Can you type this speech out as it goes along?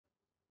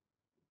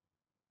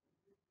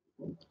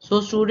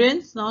So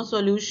students, now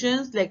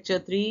solutions, lecture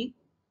 3.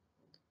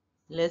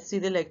 Let's see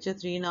the lecture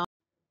 3 now.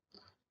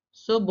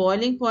 So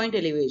boiling point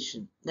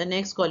elevation, the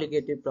next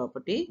colligative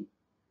property.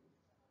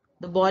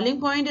 The boiling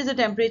point is the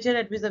temperature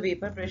at which the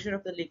vapor pressure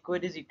of the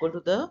liquid is equal to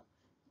the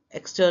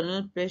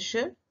external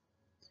pressure.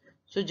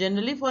 So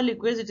generally for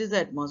liquids it is the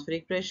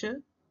atmospheric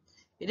pressure.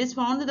 It is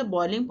found that the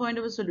boiling point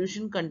of a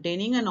solution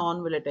containing a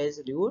non-volatile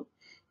solute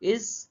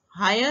is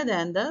higher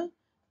than the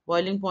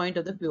boiling point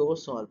of the pure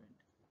solvent.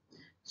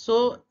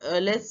 So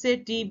let's say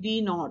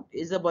TB naught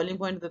is the boiling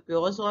point of the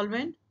pure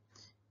solvent.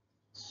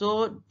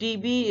 So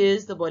TB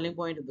is the boiling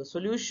point of the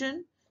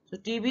solution. So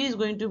TB is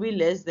going to be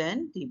less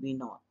than TB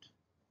naught.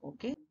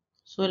 Okay.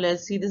 So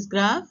let's see this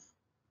graph.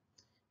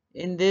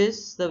 In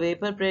this, the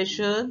vapor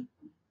pressure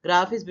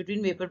graph is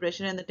between vapor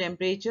pressure and the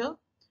temperature.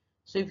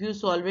 So if you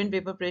solvent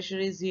vapor pressure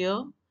is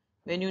here,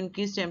 when you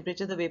increase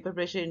temperature, the vapor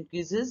pressure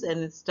increases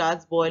and it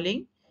starts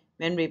boiling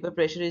when vapor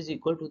pressure is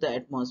equal to the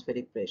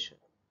atmospheric pressure.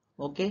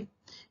 Okay.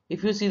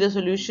 If you see the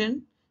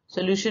solution,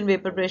 solution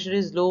vapor pressure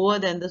is lower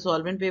than the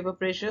solvent vapor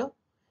pressure.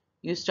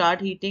 You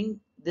start heating.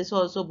 This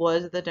also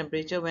boils at the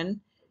temperature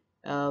when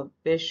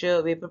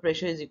vapor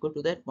pressure is equal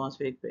to the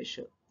atmospheric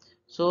pressure.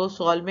 So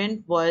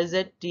solvent boils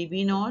at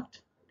TB naught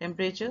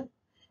temperature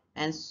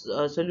and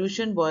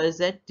solution boils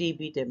at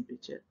TB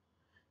temperature.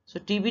 So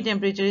TB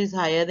temperature is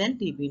higher than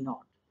TB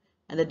naught,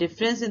 and the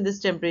difference in this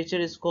temperature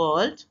is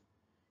called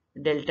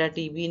delta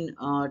TB,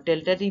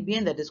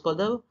 and that is called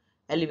the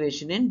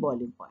elevation in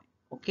boiling point.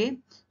 Okay,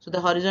 so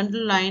the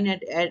horizontal line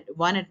at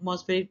 1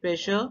 atmospheric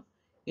pressure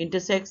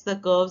intersects the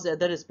curves at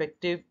the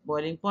respective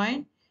boiling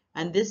point,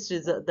 and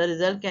the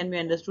result can be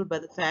understood by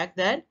the fact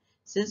that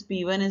since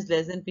P1 is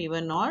less than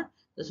P1 naught,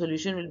 the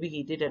solution will be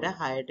heated at a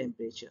higher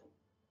temperature.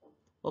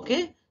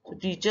 Okay, so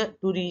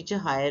to reach a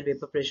higher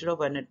vapor pressure of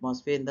 1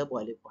 atmosphere in the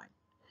boiling point.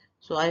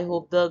 So I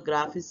hope the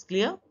graph is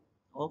clear.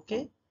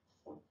 Okay.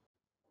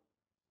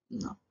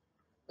 Now,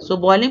 so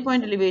boiling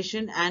point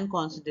elevation and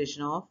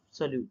concentration of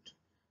solute,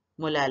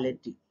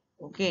 molality.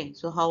 Okay,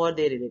 so how are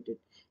they related?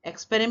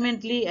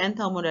 Experimentally and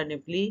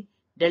thermodynamically,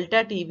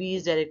 delta TB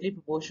is directly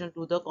proportional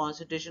to the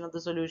concentration of the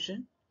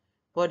solution.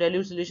 For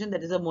dilute solution,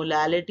 that is the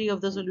molality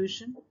of the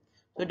solution.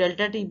 So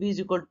delta TB is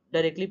equal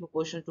directly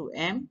proportional to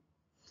M,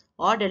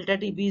 or delta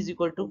TB is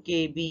equal to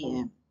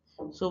KBM.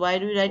 So why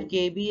do we write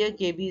KB here?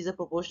 KB is a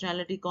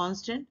proportionality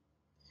constant,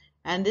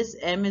 and this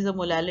M is the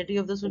molality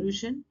of the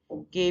solution.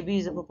 Kb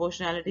is a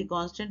proportionality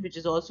constant, which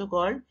is also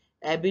called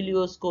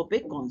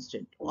abelioscopic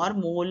constant or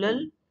molar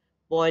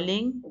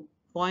boiling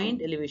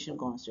point elevation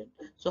constant.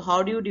 So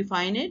how do you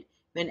define it?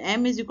 When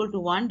M is equal to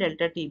 1,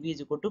 delta Tb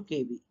is equal to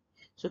Kb.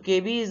 So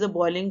Kb is the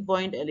boiling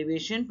point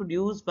elevation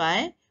produced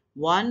by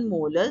 1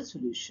 molar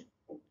solution,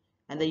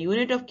 and the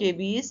unit of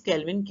Kb is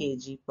Kelvin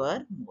kg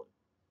per mole.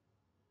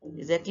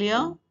 Is that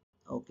clear?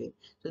 Okay.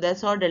 So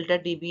that's how delta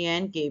Tb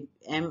and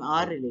Km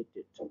are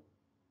related.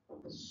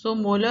 So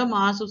molar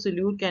mass of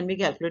solute can be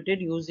calculated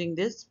using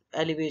this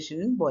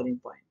elevation in boiling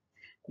point.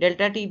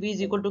 Delta Tb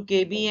is equal to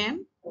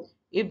Kbm.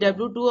 If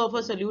W2 of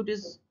a solute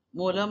is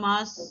molar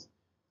mass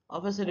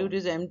of a solute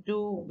is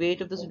M2, weight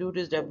of the solute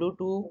is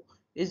W2,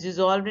 is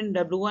dissolved in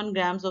W1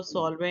 grams of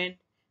solvent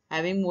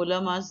having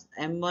molar mass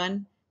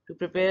M1 to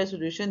prepare a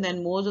solution,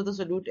 then moles of the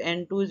solute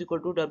N2 is equal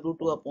to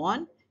W2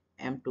 upon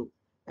M2,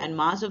 and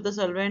mass of the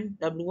solvent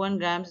W1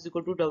 grams is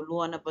equal to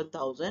W1 upon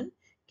 1000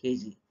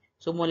 kg.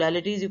 So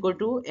molality is equal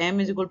to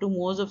M is equal to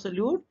moles of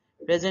solute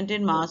present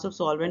in mass of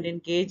solvent in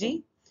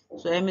kg.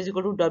 So M is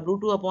equal to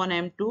W2 upon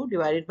M2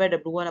 divided by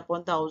W1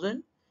 upon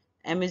 1000.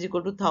 M is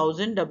equal to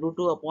 1000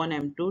 W2 upon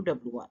M2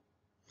 W1.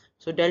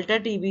 So delta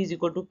TB is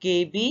equal to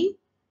KB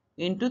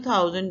into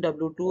 1000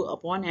 W2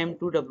 upon M2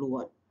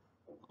 W1.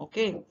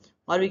 Okay.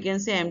 Or we can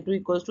say M2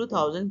 equals to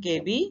 1000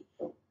 KB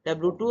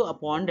W2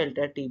 upon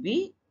delta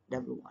TB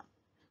W1.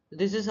 So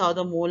this is how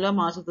the molar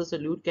mass of the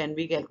solute can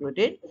be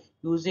calculated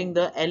using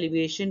the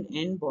elevation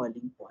in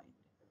boiling point.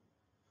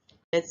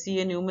 Let's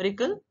see a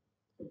numerical.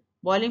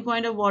 Boiling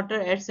point of water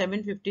at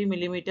 750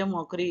 millimeter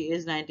mercury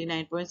is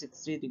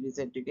 99.63 degrees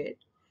centigrade.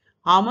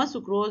 How much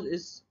sucrose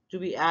is to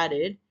be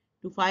added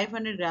to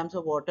 500 grams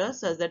of water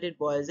such that it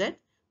boils at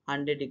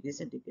 100 degrees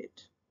centigrade?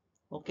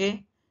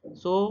 Okay,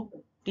 so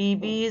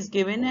TB is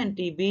given and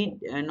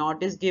TB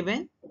naught is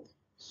given.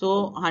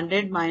 So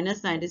 100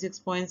 minus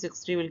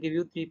 96.63 will give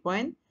you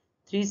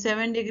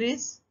 3.37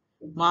 degrees.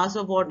 Mass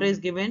of water is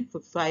given for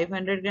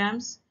 500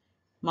 grams.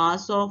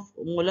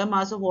 Molar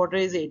mass of water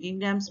is 18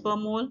 grams per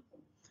mole.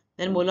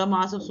 Then molar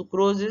mass of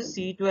sucrose is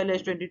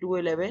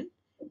C12H2211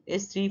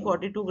 is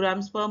 342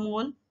 grams per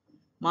mole.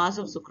 Mass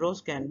of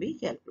sucrose can be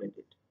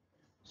calculated.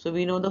 So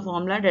we know the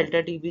formula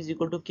delta TB is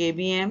equal to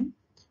KBM.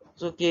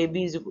 So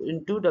KB is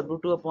into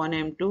W2 upon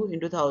M2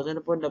 into 1000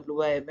 upon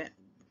W1.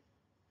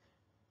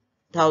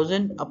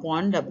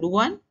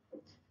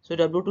 So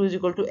W2 is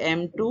equal to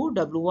M2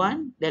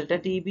 W1 delta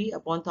TB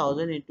upon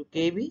 1000 into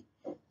KB.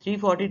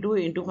 342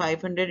 into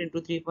 500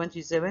 into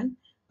 3.37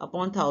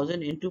 upon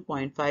 1000 into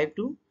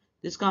 0.52.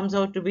 This comes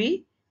out to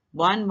be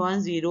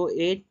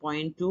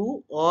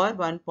 1108.2 or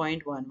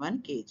 1.11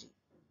 kg.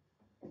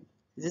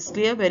 Is this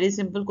clear? Very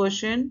simple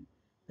question.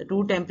 The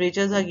two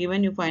temperatures are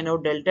given, you find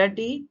out delta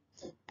T,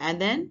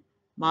 and then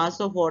mass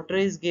of water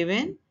is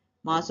given,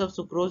 mass of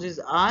sucrose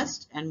is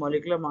asked, and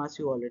molecular mass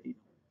you already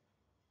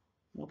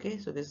know. Okay,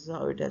 so this is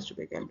how it has to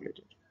be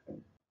calculated.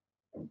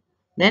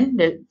 Then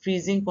the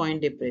freezing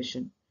point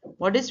depression.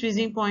 What is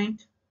freezing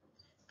point?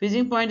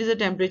 Freezing point is the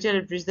temperature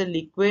at which the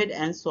liquid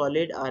and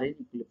solid are in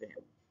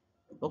equilibrium.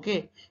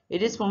 Okay,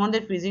 it is found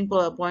that freezing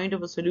point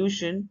of a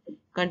solution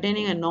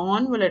containing a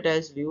non-volatile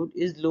solute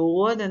is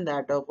lower than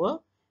that of a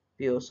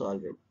pure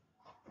solvent.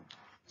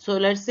 So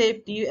let's say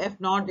if Tf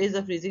naught is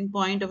the freezing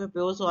point of a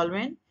pure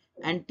solvent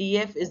and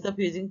Tf is the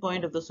freezing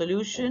point of the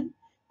solution,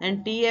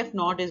 then Tf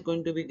naught is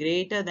going to be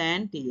greater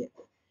than Tf.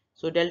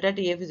 So delta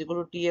Tf is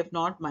equal to Tf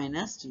naught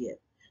minus Tf.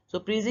 So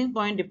freezing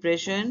point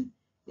depression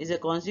is a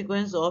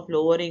consequence of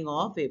lowering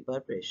of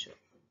vapor pressure.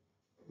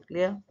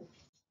 Clear?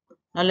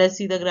 Now let's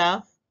see the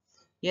graph.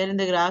 Here in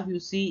the graph you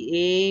see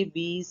A,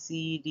 B,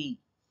 C, D.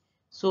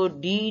 So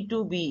D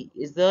to B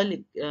is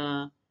the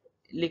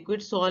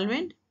liquid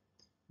solvent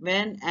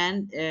when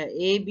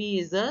AB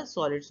is a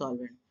solid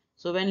solvent.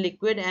 So when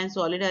liquid and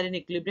solid are in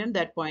equilibrium,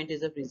 that point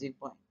is a freezing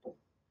point.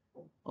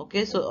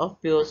 Okay, so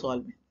of pure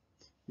solvent.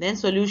 Then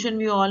solution,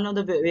 we all know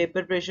the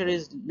vapor pressure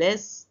is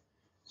less,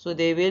 so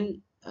they will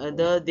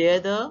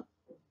the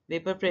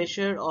vapor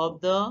pressure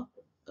of the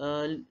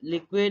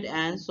liquid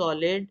and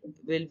solid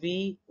will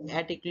be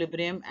at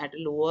equilibrium at a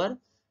lower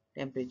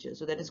temperature.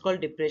 So that is called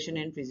depression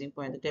and freezing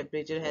point. The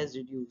temperature has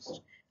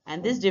reduced,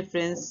 and this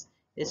difference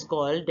is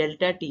called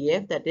delta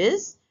TF, that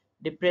is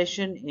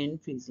depression in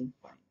freezing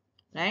point,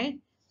 right?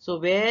 So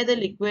where the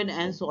liquid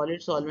and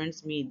solid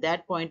solvents meet,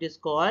 that point is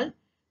called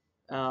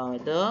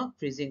the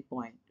freezing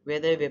point, where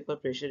the vapor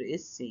pressure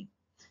is same.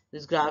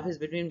 This graph is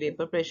between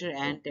vapor pressure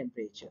and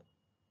temperature.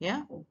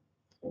 Yeah.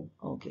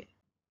 Okay.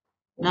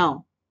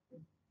 Now,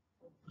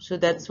 so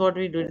that's what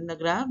we did in the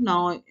graph.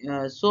 Now,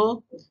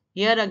 so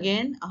here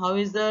again, how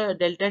is the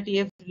delta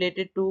TF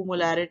related to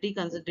molarity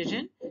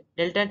concentration?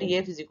 Delta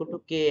TF is equal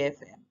to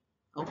KFM.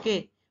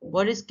 Okay.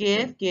 What is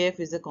KF? KF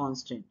is a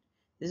constant.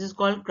 This is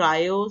called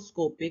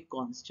cryoscopic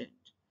constant,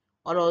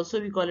 or also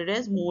we call it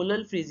as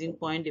molar freezing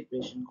point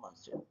depression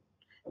constant.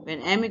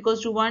 When m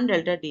equals to 1,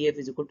 delta Tf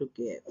is equal to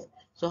Kf.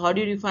 So how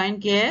do you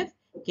define Kf?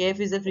 Kf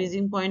is the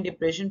freezing point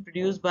depression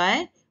produced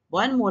by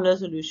 1 molar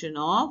solution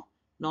of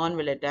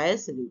non-volatile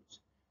solute.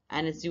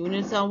 And its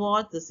units are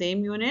what? The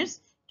same units,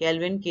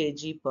 Kelvin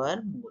kg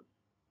per mole.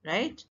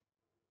 Right?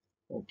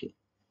 Okay.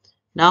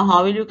 Now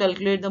how will you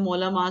calculate the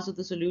molar mass of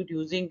the solute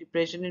using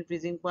depression and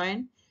freezing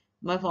point?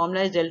 My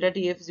formula is delta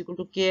Tf is equal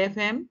to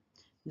Kfm.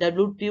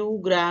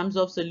 W2 grams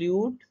of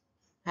solute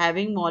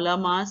having molar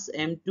mass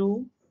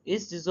M2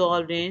 is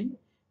dissolved in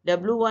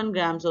W1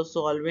 grams of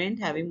solvent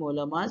having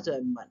molar mass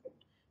M1.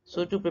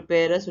 So to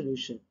prepare a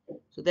solution.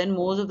 So then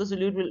moles of the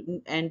solute will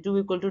N2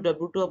 equal to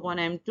W2 upon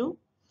M2.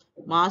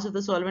 Mass of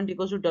the solvent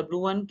equals to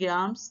W1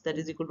 grams, that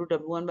is equal to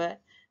W1 by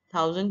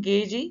 1000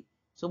 kg.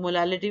 So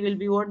molality will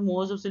be what?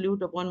 Moles of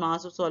solute upon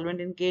mass of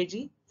solvent in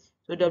kg.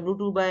 So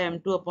W2 by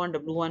M2 upon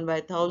W1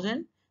 by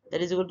 1000,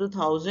 that is equal to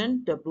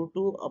 1000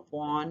 W2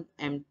 upon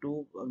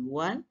M2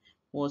 W1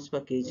 moles per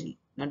kg.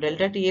 Now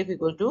delta TF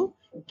equal to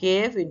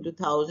Kf into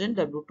 1000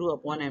 W2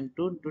 upon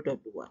M2 into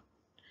W1,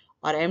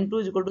 or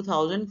M2 is equal to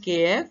 1000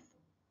 Kf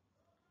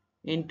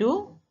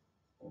into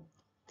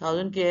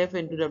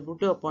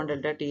W2 upon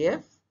delta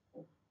TF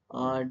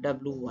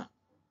W1,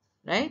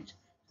 right?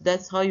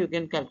 That's how you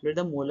can calculate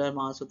the molar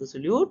mass of the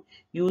solute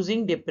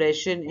using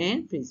depression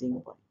in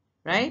freezing point,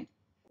 right?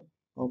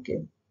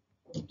 Okay.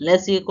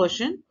 Let's see a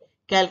question.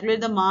 Calculate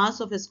the mass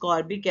of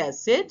ascorbic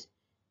acid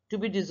to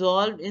be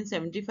dissolved in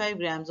 75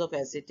 grams of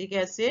acetic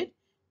acid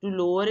to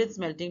lower its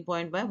melting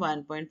point by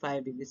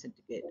 1.5 degrees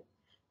centigrade.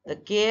 The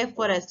Kf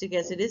for acetic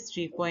acid is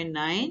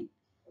 3.9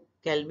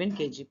 Kelvin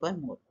kg per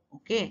mole.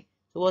 Okay.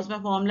 So what's my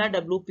formula?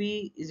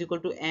 Wp is equal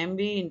to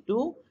Mv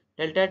into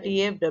delta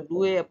Tf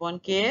Wa upon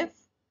Kf.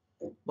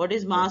 What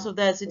is mass of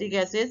the acetic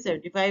acid?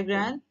 75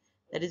 grams.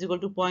 That is equal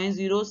to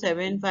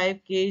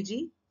 0.075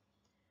 kg.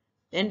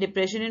 Then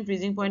depression in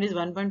freezing point is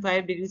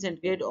 1.5 degrees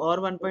centigrade or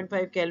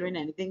 1.5 Kelvin,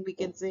 anything we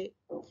can say.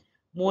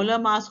 Molar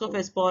mass of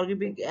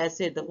ascorbic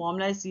acid, the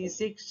formula is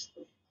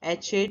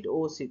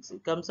C6H8O6.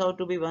 It comes out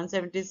to be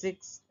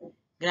 176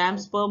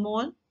 grams per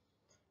mole.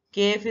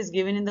 Kf is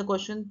given in the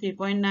question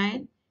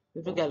 3.9. You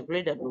have to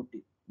calculate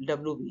Wb.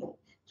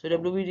 So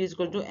Wb is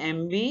equal to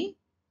Mv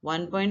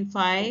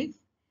 1.5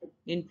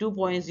 into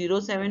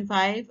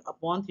 0.075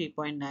 upon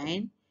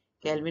 3.9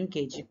 Kelvin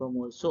kg per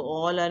mole. So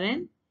all are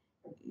in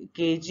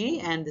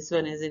kg and this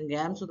one is in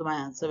gram. So my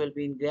answer will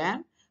be in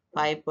gram,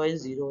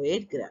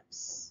 5.08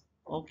 grams.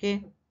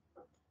 Okay.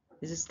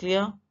 This is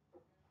clear?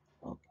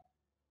 Okay.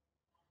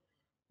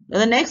 Now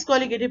the next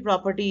colligative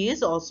property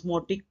is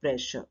osmotic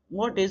pressure.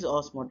 What is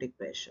osmotic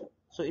pressure?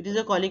 So it is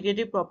a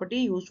colligative property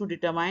used to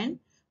determine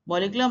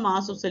molecular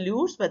mass of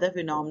solutes by the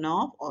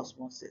phenomena of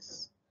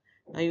osmosis.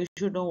 Now you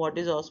should know what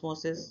is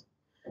osmosis.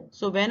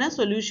 So when a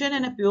solution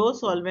and a pure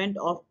solvent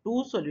of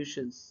two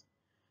solutions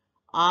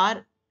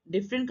are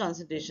different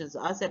concentrations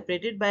are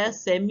separated by a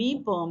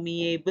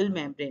semi-permeable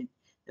membrane,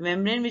 the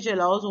membrane which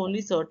allows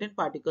only certain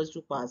particles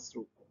to pass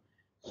through.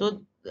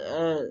 So,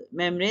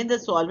 membrane, the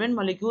solvent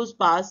molecules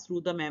pass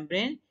through the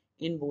membrane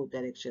in both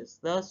directions.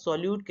 The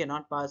solute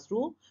cannot pass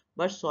through,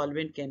 but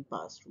solvent can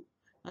pass through.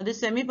 Now, this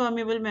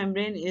semi-permeable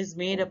membrane is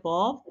made up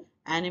of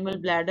animal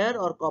bladder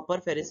or copper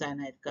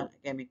ferricyanide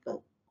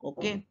chemical.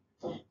 Okay.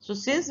 So,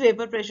 since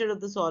vapor pressure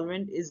of the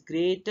solvent is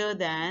greater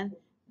than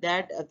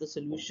that of the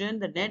solution,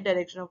 the net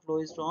direction of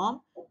flow is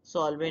from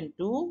solvent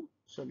to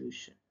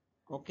solution.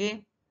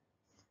 Okay.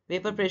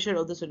 Vapor pressure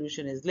of the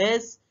solution is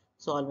less,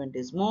 solvent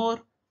is more.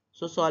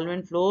 So,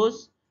 solvent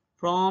flows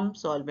from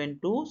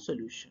solvent to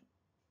solution.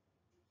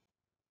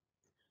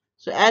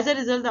 So, as a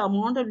result, the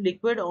amount of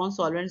liquid on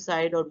solvent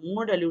side or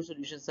more dilute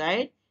solution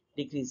side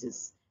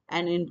decreases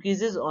and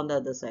increases on the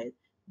other side.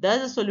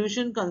 Thus, the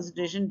solution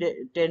concentration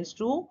tends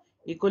to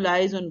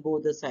equalize on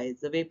both the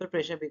sides. The vapor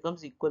pressure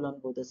becomes equal on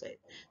both the sides.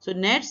 So,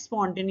 net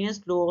spontaneous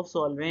flow of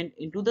solvent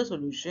into the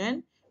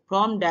solution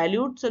from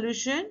dilute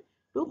solution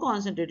to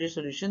concentrated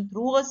solution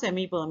through a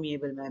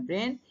semi-permeable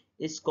membrane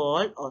is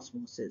called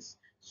osmosis.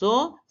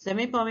 So,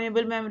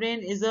 semi-permeable membrane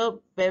is a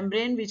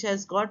membrane which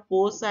has got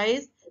pore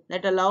size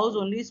that allows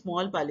only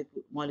small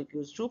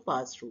molecules to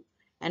pass through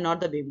and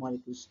not the big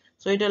molecules.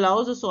 So it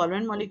allows the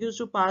solvent molecules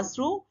to pass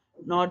through,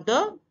 not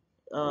the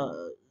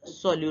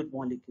solute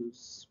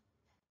molecules.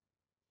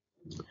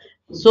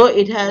 So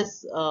it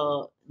has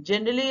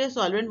generally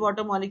solvent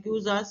water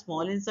molecules are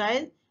small in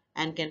size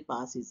and can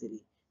pass easily.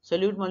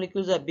 Solute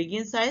molecules are big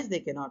in size, they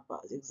cannot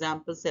pass.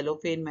 Example,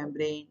 cellophane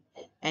membrane,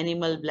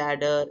 animal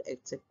bladder,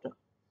 etc.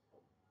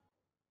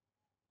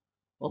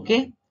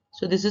 Okay,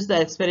 so this is the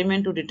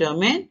experiment to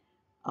determine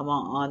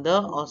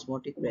the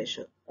osmotic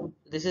pressure.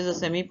 This is a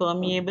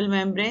semi-permeable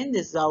membrane.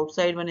 This is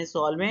outside one is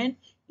solvent,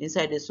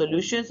 inside is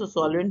solution. So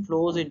solvent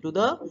flows into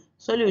the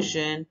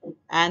solution,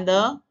 and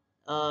uh,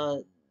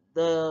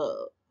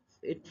 the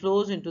it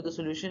flows into the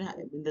solution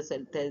in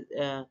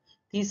the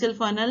Thiesel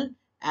funnel,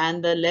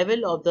 and the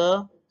level of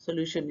the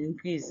solution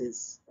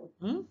increases.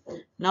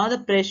 Now the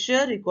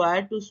pressure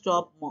required to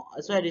stop,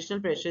 so additional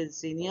pressure is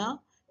seen here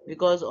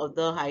because of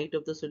the height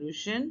of the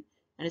solution,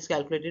 and is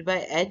calculated by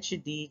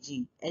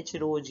HdG, H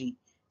rho G.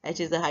 H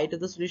is the height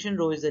of the solution,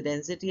 rho is the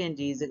density, and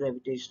G is the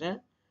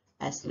gravitational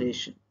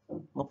acceleration.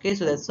 Okay,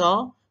 so that's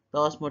how the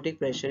osmotic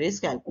pressure is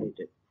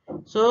calculated.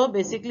 So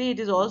basically it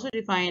is also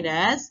defined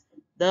as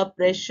the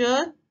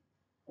pressure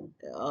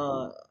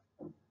uh,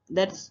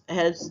 that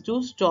helps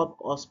to stop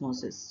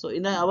osmosis. So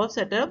in the above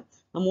setup,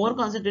 the more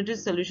concentrated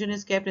solution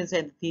is kept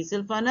inside the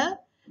Thiesel funnel,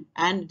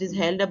 and it is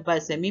held up by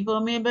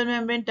semi-permeable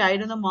membrane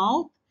tied on the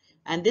mouth,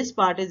 and this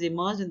part is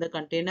immersed in the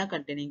container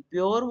containing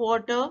pure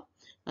water.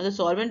 Now the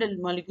solvent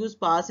molecules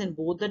pass in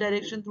both the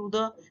direction through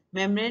the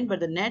membrane, but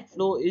the net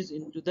flow is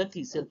into the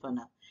Thiesel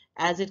funnel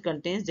as it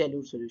contains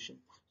dilute solution.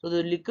 So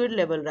the liquid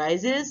level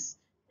rises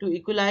to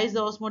equalize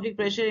the osmotic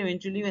pressure.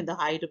 Eventually, when the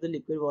height of the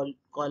liquid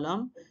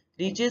column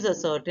reaches a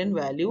certain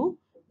value,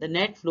 the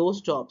net flow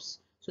stops.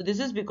 So this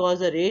is because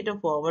the rate of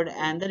forward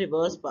and the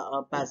reverse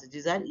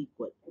passages are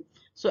equal.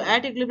 So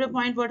at equilibrium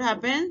point, what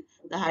happens?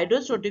 The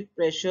hydrostatic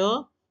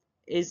pressure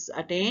is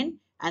attained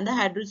and the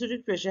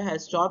hydrostatic pressure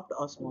has stopped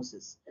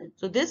osmosis.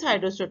 So this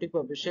hydrostatic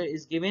pressure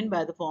is given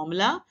by the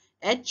formula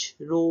H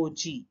rho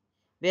G,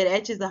 where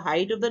H is the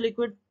height of the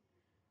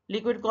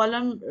liquid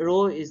column,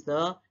 rho is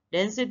the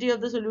density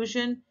of the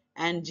solution,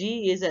 and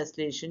G is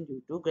acceleration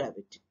due to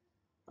gravity.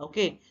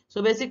 Okay,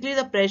 so basically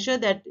the pressure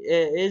that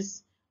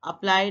is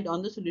applied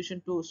on the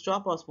solution to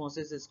stop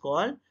osmosis is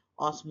called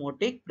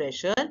osmotic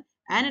pressure,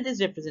 and it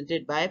is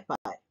represented by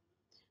pi.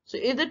 So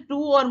if the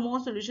two or more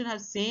solutions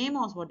have same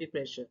osmotic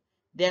pressure,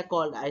 they are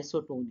called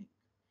isotonic.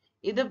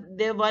 If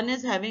the one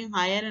is having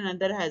higher and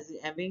another has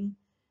having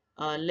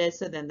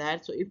lesser than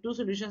that, so if two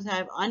solutions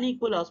have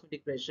unequal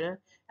osmotic pressure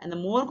and the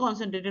more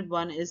concentrated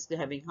one is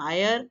having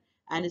higher,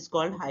 and is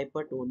called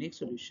hypertonic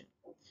solution.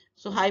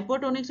 So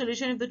hypotonic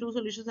solution, if the two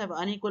solutions have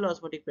unequal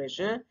osmotic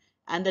pressure,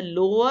 and the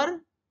lower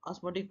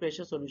osmotic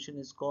pressure solution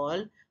is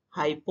called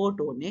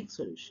hypotonic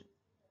solution.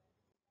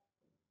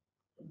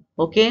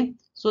 Okay,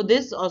 so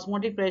this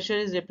osmotic pressure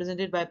is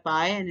represented by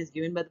pi and is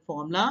given by the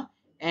formula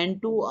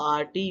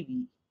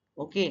N2RTV.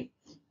 Okay,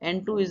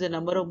 N2 is the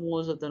number of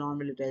moles of the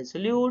non-volatile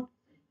solute,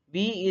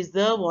 V is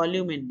the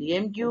volume in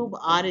dm cube,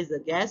 R is the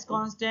gas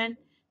constant,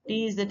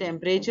 T is the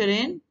temperature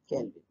in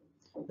Kelvin.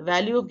 The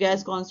value of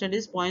gas constant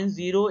is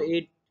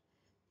 0.08206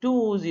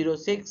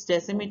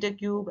 decimeter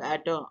cube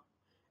at a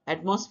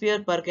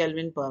atmosphere per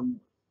Kelvin per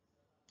mole.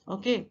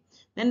 Okay,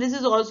 then this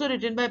is also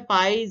written by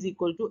pi is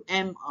equal to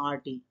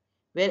mRT,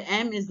 where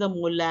m is the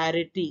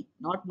molarity,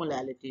 not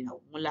molality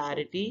now,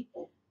 molarity.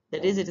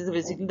 That is, it is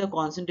basically the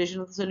concentration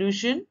of the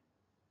solution,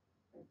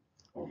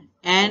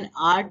 and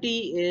RT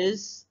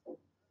is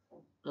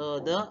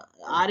the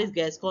R is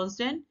gas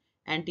constant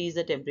and T is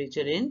the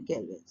temperature in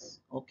kelvins.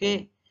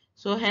 Okay,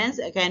 so hence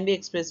it can be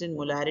expressed in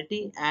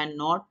molarity and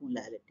not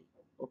molality.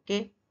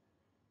 Okay,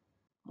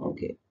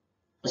 okay.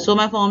 So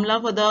my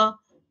formula for the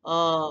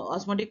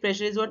osmotic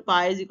pressure is what?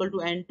 Pi is equal to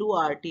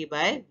N2 RT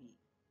by V.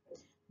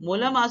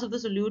 Molar mass of the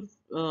solute,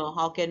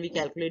 how can we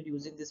calculate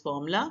using this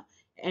formula?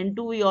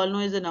 N2 we all know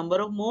is the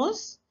number of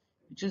moles,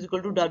 which is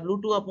equal to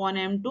W2 upon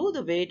M2,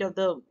 the weight of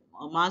the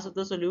mass of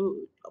the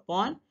solute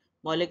upon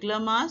molecular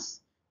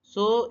mass.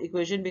 So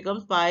equation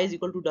becomes pi is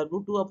equal to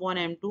W2 upon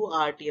M2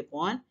 RT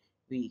upon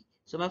V.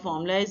 So my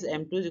formula is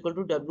M2 is equal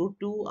to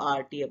W2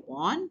 RT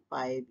upon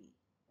pi V.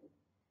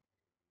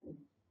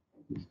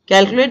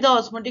 Calculate the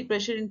osmotic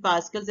pressure in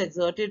pascals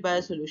exerted by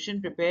a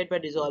solution prepared by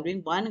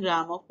dissolving 1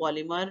 gram of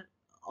polymer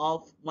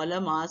of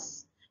molar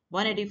mass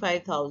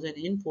 185,000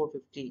 in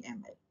 450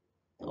 ml.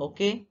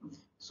 Okay,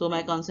 so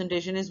my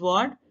concentration is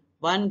what?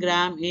 1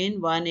 gram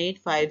in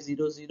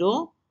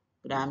 18500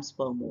 grams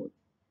per mole.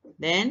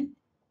 Then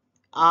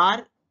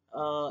R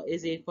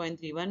is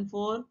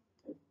 8.314.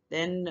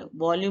 Then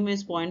volume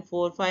is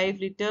 0.45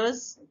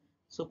 liters.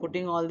 So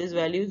putting all these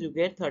values, you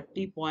get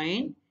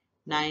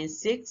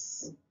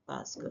 30.96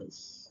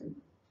 pascals.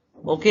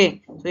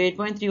 Okay, so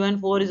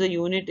 8.314 is a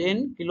unit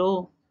in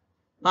kilo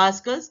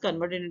pascals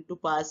converted into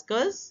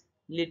pascals,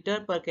 liter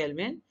per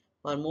Kelvin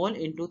per mole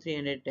into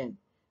 310.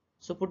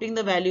 So putting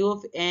the value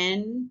of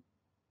N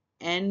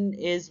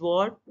is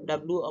what?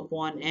 W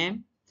upon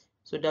M.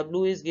 So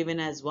W is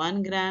given as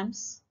 1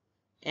 grams,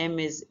 M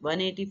is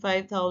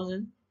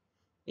 185,000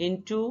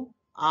 into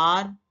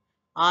R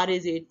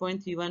is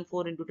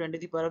 8.314 into 10 to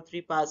the power of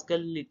 3 Pascal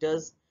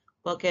liters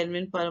per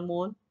Kelvin per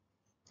mole.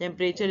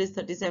 Temperature is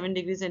 37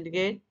 degrees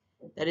centigrade,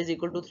 that is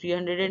equal to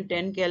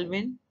 310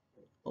 Kelvin.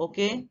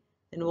 Okay,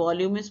 then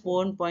volume is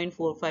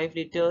 4.45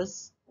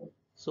 liters.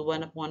 So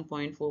 1 upon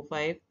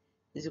 0.45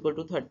 is equal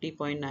to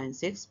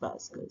 30.96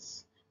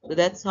 pascals. So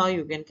that's how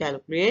you can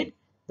calculate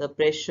the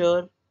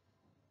pressure,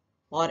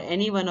 or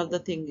any one of the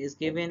thing is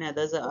given,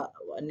 others are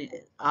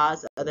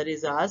asked, other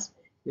is asked,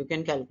 you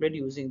can calculate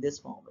using this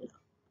formula,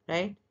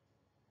 right?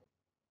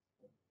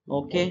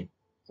 Okay,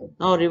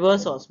 now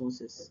reverse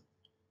osmosis.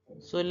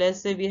 So let's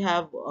say we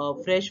have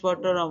fresh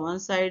water on one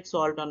side,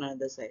 salt on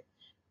another side.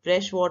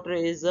 Fresh water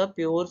is a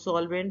pure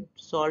solvent,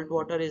 salt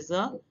water is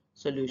a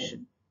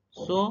solution.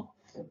 So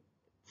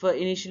for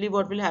initially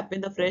what will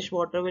happen, the fresh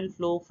water will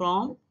flow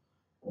from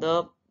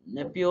the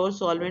pure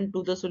solvent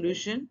to the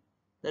solution,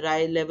 the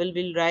level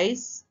will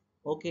rise.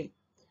 Okay,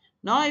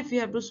 now if we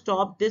have to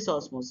stop this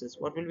osmosis,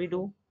 what will we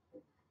do?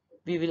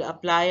 We will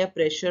apply a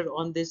pressure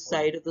on this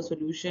side of the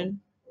solution,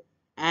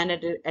 and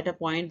at a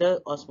point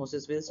the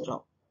osmosis will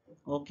stop.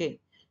 Okay,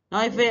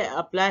 now if I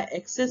apply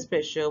excess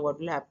pressure, what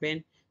will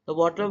happen? The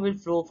water will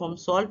flow from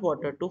salt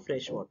water to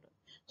fresh water.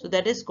 So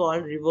that is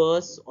called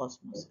reverse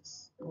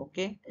osmosis.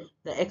 Okay,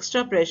 the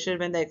extra pressure,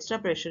 when the extra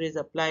pressure is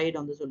applied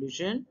on the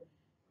solution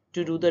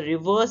to do the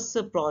reverse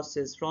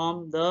process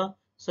from the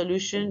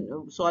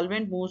solution,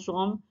 solvent moves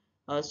from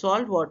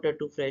salt water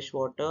to fresh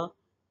water,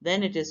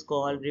 then it is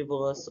called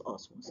reverse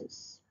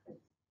osmosis.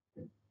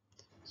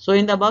 So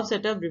in the above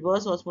setup,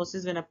 reverse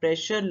osmosis, when a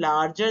pressure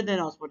larger than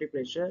osmotic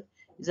pressure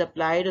is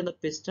applied on the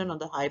piston on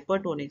the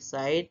hypertonic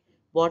side,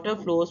 water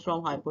flows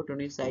from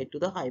hypertonic side to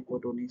the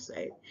hypotonic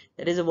side.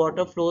 That is, the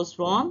water flows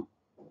from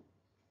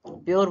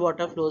pure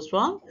water flows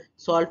from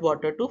salt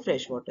water to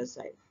fresh water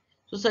side.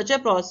 So such a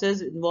process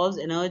involves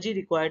energy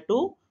required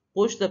to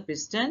push the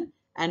piston,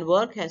 and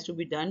work has to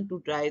be done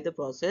to drive the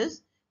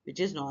process, which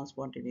is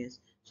non-spontaneous.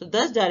 So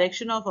thus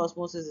direction of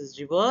osmosis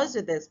is reversed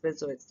at the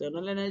expense of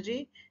external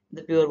energy.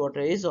 The pure water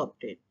is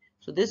obtained.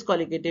 So this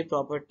colligative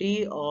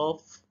property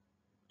of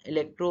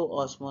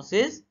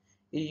electroosmosis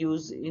is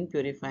used in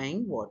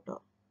purifying water.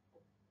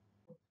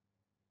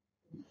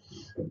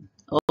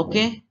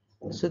 Okay,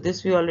 so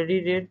this we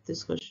already did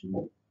this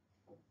question.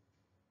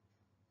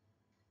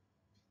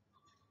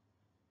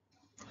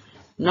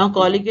 Now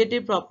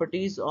colligative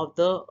properties of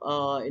the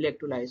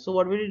electrolyte. So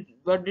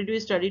what did we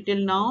study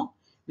till now?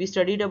 We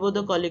studied about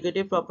the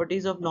colligative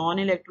properties of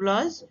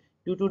non-electrolytes.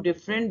 Due to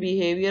different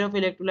behavior of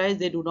electrolytes,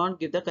 they do not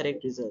give the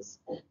correct results.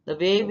 The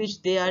way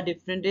which they are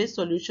different is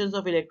solutions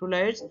of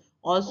electrolytes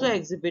also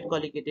exhibit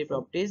colligative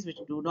properties which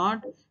do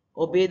not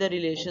obey the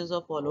relations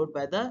of followed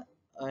by the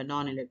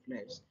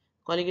non-electrolytes.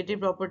 Colligative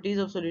properties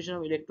of solution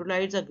of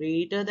electrolytes are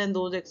greater than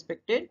those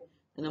expected,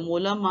 and the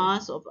molar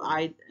mass of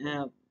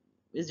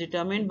is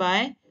determined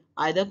by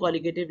either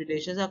colligative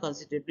relations are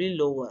considerably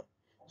lower.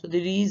 So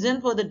the reason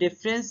for the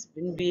difference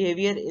in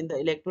behavior in the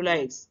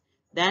electrolytes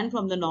than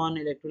from the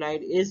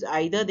non-electrolyte is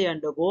either they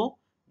undergo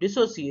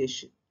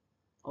dissociation.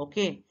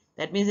 Okay,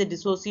 that means they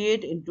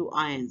dissociate into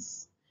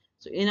ions.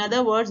 So in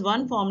other words,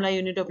 one formula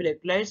unit of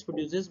electrolytes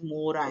produces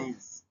more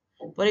ions.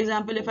 For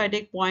example, if I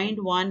take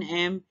 0.1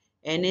 m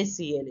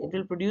NaCl, it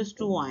will produce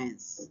 2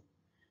 ions.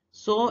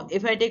 So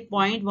if I take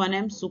 0.1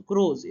 m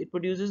sucrose, it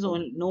produces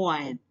no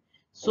ion.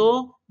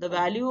 So the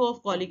value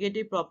of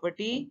colligative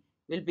property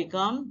will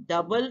become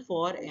double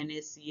for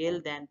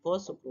NaCl than for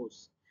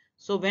sucrose.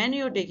 So when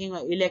you are taking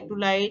an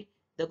electrolyte,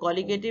 the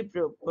colligative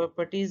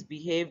properties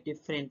behave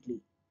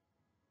differently.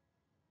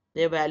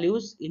 Their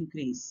values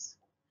increase.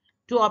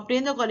 To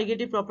obtain the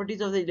colligative properties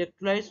of the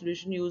electrolyte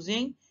solution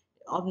using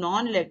of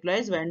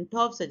non-electrolytes, Vant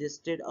Hoff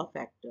suggested a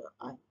factor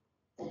I.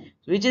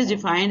 which is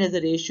defined as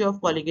the ratio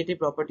of colligative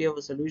property of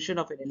a solution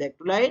of an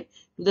electrolyte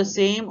to the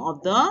same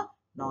of the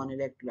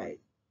non-electrolyte.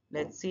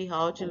 Let's see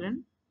how,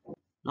 children.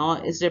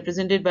 Now it's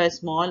represented by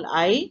small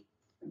I.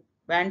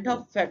 Vant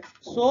factor.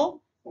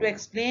 So, to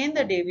explain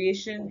the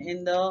deviation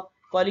in the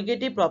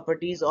colligative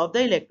properties of the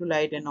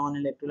electrolyte and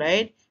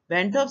non-electrolyte,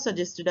 Vant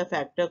suggested a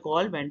factor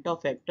called Vant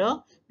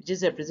factor, which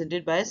is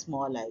represented by a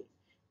small I.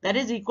 That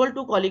is equal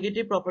to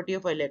colligative property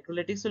of an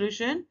electrolytic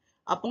solution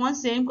upon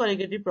same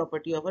colligative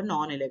property of a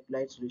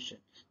non-electrolyte solution.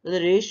 So, the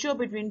ratio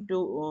between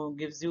two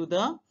gives you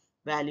the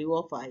value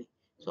of I.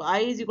 So, I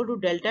is equal to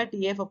delta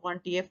TF upon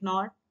TF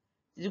naught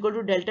is equal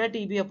to delta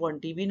TB upon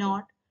TB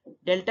naught,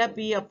 delta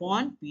P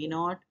upon P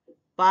naught,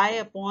 pi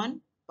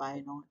upon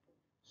pi naught.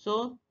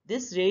 So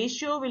this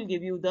ratio will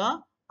give you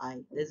the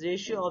I. This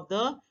ratio of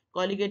the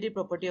colligative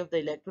property of the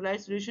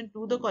electrolyte solution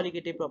to the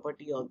colligative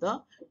property of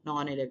the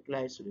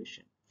non-electrolyte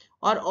solution.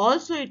 Or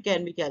also it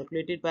can be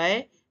calculated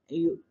by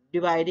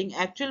dividing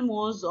actual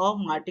moles of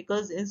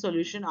particles in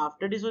solution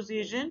after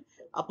dissociation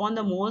upon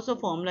the moles of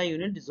formula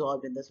unit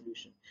dissolved in the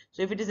solution.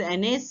 So if it is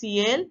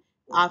NaCl,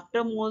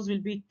 after moles will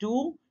be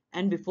 2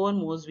 and before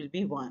moles will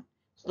be 1.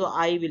 So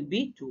I will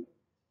be 2.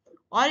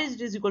 Or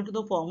it is equal to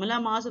the formula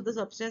mass of the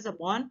substance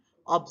upon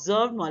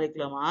observed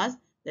molecular mass,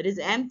 that is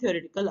M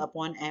theoretical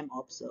upon M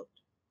observed.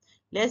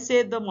 Let's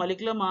say the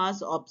molecular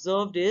mass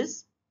observed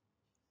is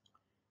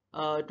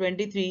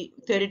 23,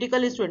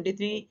 theoretical is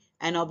 23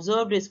 and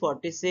observed is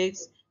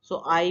 46.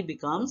 So I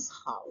becomes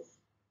half.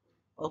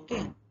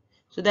 Okay.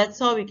 So that's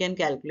how we can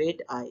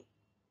calculate I.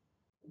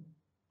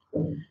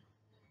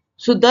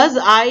 So thus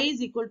I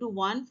is equal to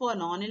 1 for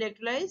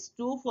non-electrolytes,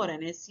 2 for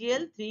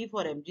NaCl, 3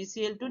 for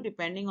MgCl2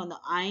 depending on the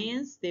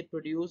ions they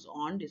produce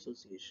on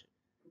dissociation.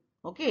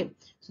 Okay.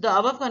 So the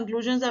above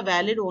conclusions are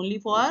valid only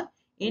for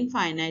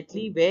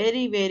infinitely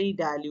very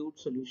dilute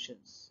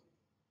solutions.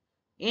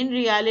 In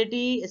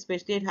reality,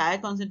 especially at higher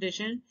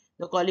concentration,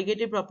 the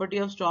colligative property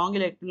of strong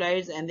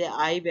electrolytes and their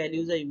I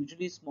values are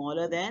usually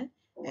smaller than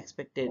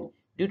expected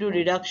due to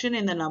reduction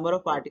in the number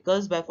of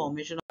particles by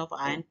formation of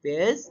ion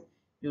pairs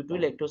due to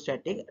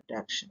electrostatic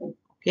attraction.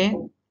 Okay.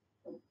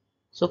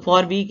 So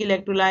for weak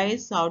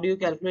electrolytes, how do you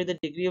calculate the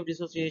degree of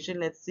dissociation?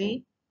 Let's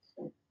see.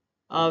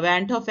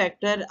 Vant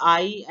factor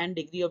I and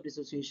degree of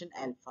dissociation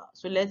alpha.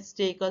 So let's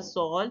take a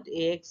salt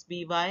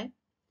AXBY.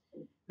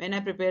 When I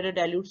prepare a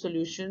dilute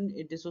solution,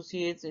 it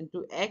dissociates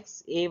into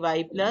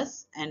XAY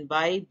plus and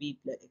Y B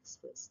plus X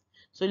plus.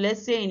 So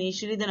let's say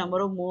initially the number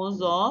of moles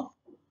of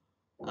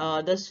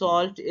the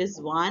salt is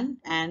 1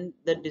 and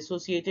the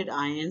dissociated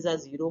ions are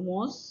 0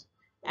 moles.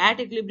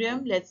 At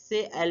equilibrium, let's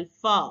say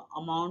alpha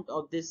amount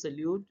of this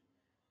solute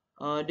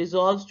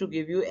dissolves to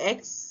give you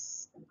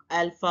X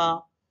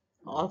alpha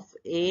of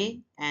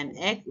A and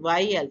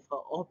Y alpha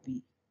of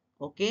B.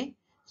 Okay.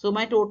 So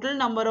my total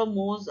number of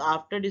moles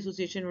after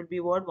dissociation would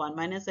be what? 1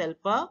 minus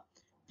alpha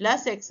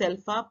plus X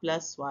alpha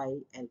plus Y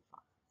alpha.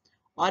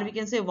 Or we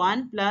can say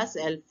 1 plus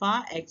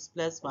alpha X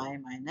plus Y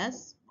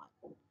minus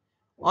 1.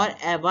 Or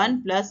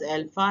 1 plus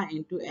alpha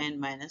into N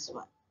minus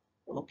 1.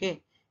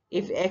 Okay.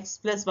 If X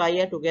plus Y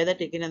are together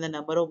taken as the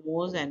number of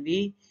moles and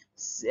we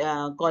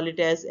call it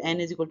as N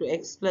is equal to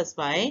X plus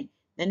Y,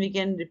 then we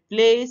can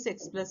replace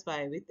X plus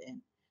Y with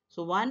N.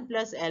 So 1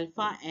 plus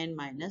alpha N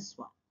minus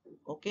 1.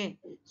 Okay.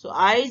 So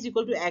I is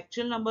equal to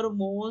actual number of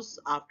moles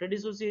after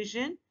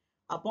dissociation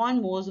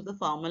upon moles of the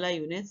formula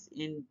units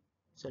in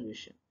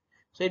solution.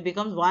 So it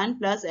becomes 1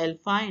 plus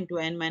alpha into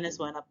N minus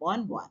 1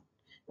 upon 1.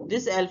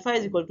 This alpha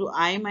is equal to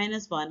I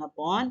minus 1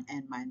 upon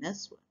N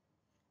minus 1.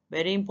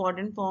 Very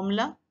important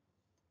formula.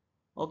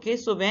 Okay,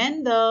 so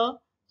when the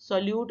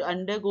solute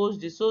undergoes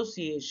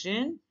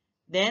dissociation,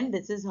 then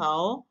this is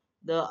how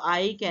the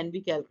I can be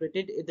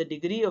calculated if the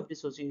degree of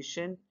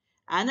dissociation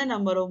and the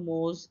number of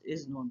moles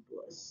is known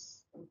to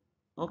us.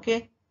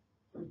 Okay,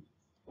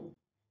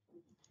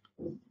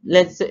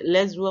 let's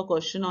do a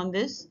question on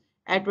this.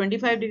 At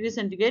 25 degrees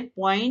centigrade,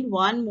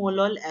 0.1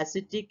 molar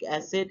acetic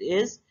acid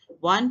is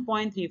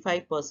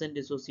 1.35%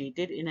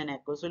 dissociated in an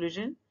aqueous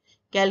solution.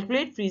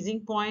 Calculate freezing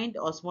point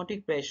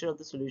osmotic pressure of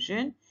the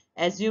solution,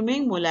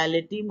 assuming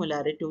molality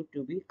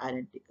to be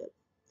identical.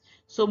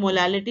 So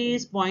molality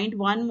is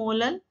 0.1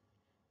 molar,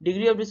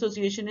 degree of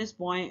dissociation is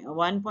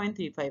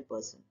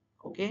 1.35%.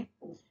 Okay.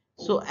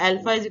 So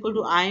alpha is equal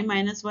to I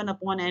minus 1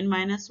 upon N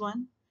minus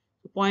 1.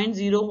 So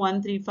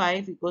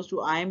 0.0135 equals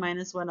to I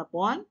minus 1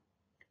 upon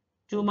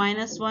 2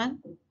 minus 1.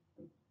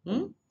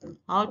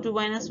 How 2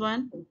 minus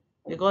 1?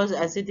 Because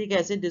acetic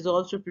acid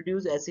dissolves to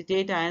produce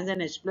acetate ions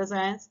and H plus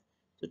ions.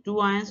 So 2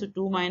 ions, so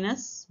 2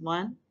 minus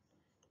 1.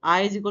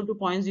 I is equal to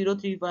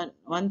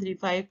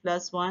 0.03135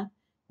 plus 1,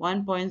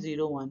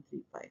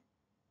 1.0135.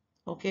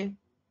 Okay.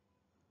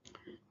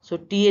 So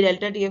T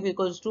delta TF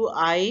equals to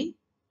I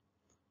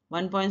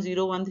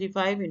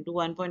 1.0135 into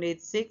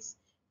 1.86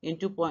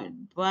 into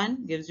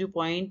 0.1 gives you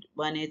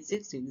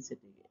 0.186 degrees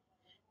centigrade.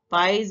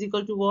 Pi is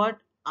equal to what?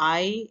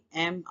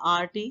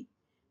 IMRT.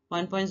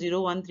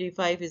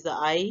 1.0135 is the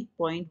I,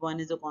 0.1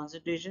 is the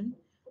concentration,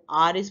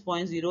 R is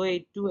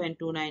 0.082 and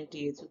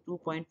 298, so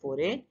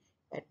 2.48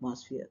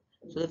 atmosphere.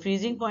 So the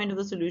freezing point of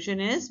the solution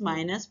is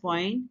minus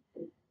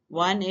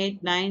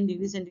 0.189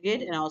 degrees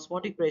centigrade and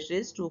osmotic pressure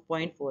is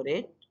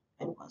 2.48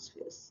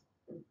 atmospheres.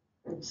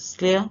 This is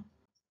clear?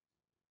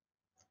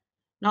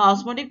 Now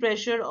osmotic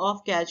pressure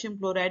of calcium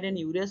chloride and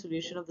urea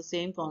solution of the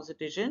same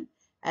concentration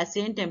at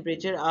same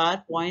temperature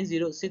are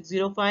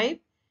 0.0605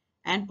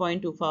 and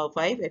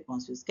 0.245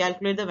 atmospheres.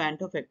 Calculate the Vant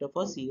factor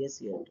for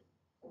CaCl2.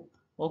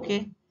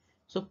 Okay.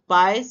 So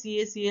pi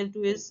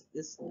CaCl2 is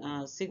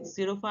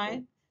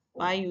 605,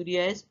 pi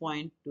urea is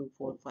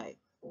 0.245.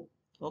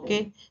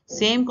 Okay.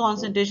 Same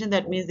concentration,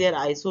 that means they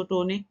are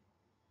isotonic.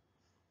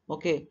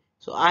 Okay.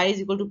 So I is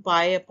equal to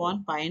pi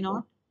upon pi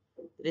naught,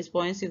 that is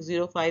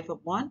 0.605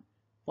 upon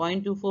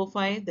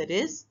 0.245, that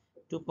is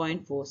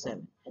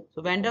 2.47.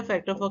 So Vant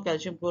factor for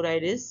calcium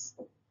chloride is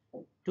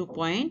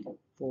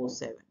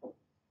 2.47.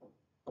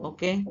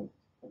 Okay.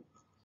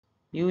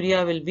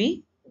 Urea will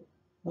be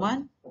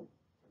 1.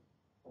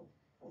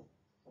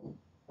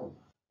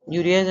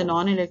 Urea is a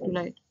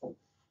non-electrolyte.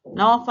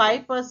 Now, a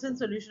 5%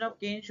 solution of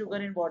cane sugar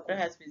in water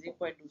has freezing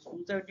point to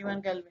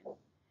 271 Kelvin.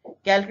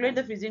 Calculate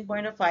the freezing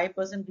point of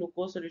 5%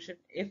 glucose solution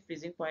if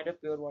freezing point of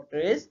pure water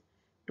is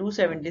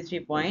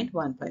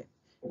 273.15.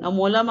 Now,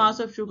 molar mass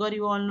of sugar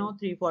you all know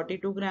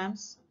 342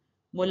 grams.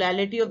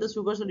 Molality of the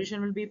sugar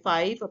solution will be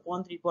 5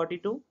 upon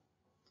 342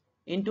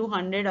 into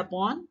 100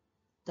 upon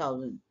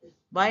 1000.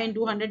 Why into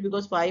 100?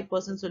 Because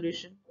 5%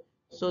 solution.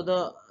 So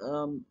the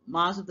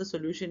mass of the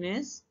solution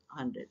is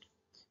 100.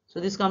 So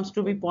this comes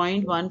to be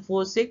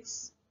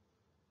 0.146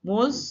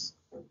 moles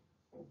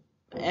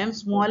m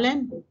small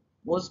m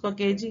moles per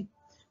kg.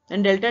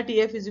 Then delta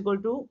TF is equal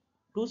to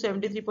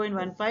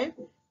 273.15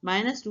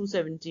 minus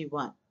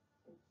 271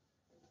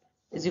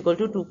 is equal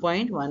to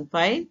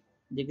 2.15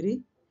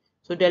 degree.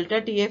 So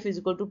delta TF is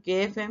equal to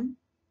KFM.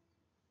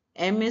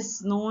 M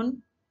is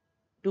known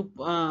to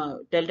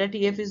delta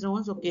TF is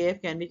known, so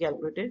KF can be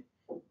calculated.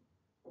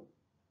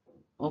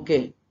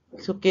 Okay,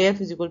 so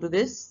KF is equal to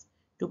this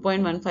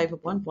 2.15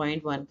 upon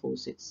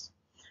 0.146.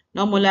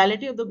 Now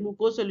molality of the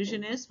glucose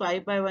solution is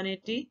 5 by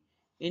 180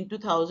 into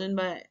 1000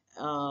 by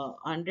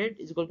 100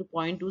 is equal to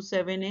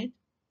 0.278.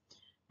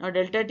 Now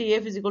delta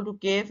TF is equal to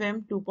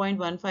KFM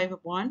 2.15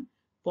 upon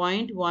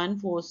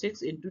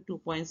 0.146 into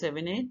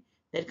 2.78.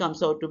 That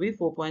comes out to be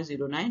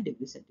 4.09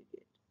 degrees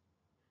centigrade.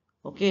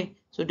 Okay,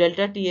 so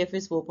delta TF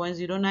is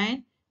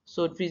 4.09.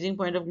 So freezing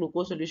point of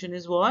glucose solution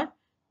is what?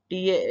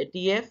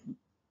 TF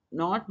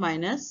naught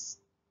minus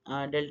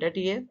delta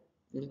TF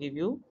will give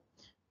you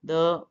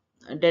the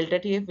delta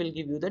TF will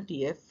give you the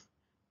TF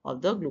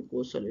of the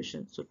glucose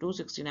solution. So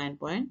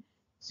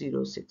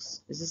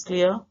 269.06. Is this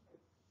clear?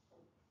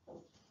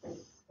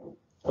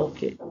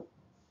 Okay.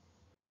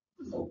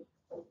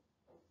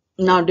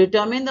 Now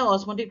determine the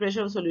osmotic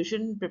pressure of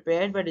solution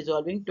prepared by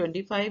dissolving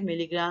 25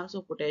 milligrams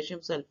of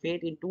potassium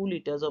sulfate in 2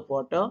 liters of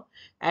water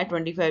at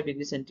 25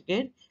 degrees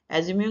centigrade,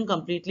 assuming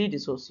completely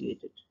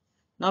dissociated.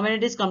 Now when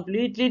it is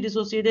completely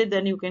dissociated,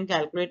 then you can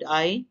calculate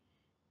I,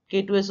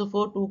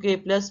 K2SO4,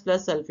 2K plus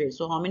sulfate.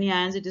 So how many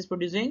ions it is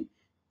producing?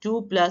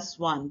 2 plus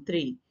 1,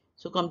 3.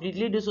 So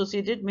completely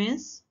dissociated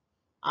means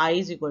I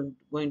is going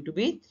to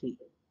be 3.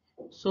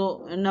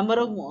 So a number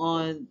of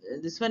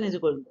this one is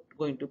going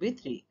to be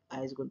 3.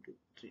 I is going to be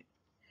 3.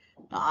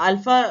 Now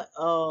alpha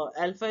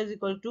is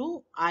equal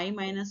to I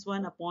minus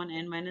 1 upon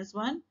n minus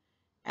 1.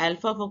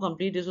 Alpha for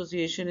complete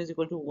dissociation is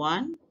equal to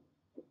 1.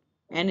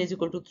 N is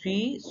equal to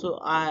 3. So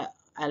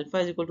alpha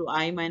is equal to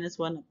I minus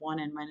 1 upon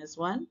n minus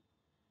 1.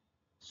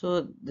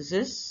 So this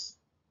is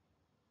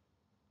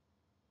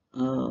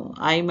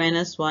I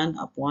minus 1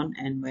 upon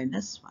n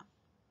minus 1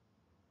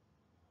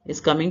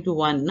 is coming to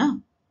 1, na?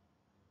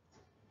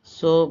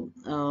 So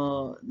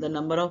the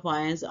number of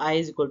ions I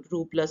is equal to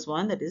 2 plus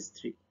 1, that is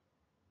 3.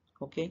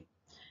 Okay.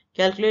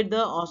 Calculate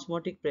the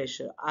osmotic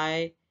pressure.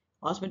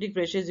 Osmotic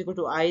pressure is equal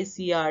to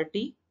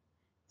ICRT.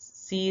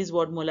 C is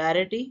what?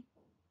 Molarity.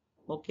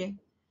 Okay.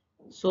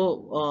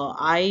 So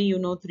I you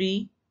know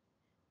 3.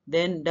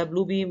 Then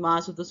WB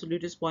mass of the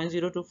solute is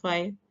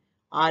 0.025.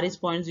 R is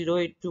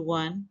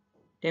 0.0821.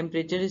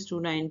 Temperature is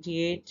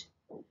 298.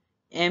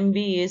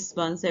 MB is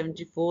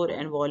 174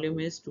 and volume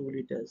is 2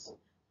 liters.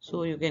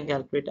 So you can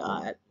calculate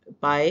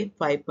pi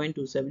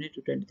 5.27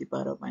 into 10 to the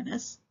power of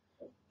minus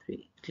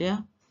 3.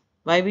 Clear?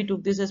 Why we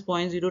took this as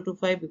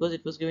 0.025? Because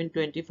it was given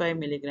 25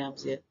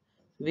 milligrams here.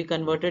 We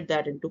converted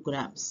that into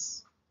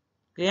grams.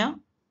 Clear?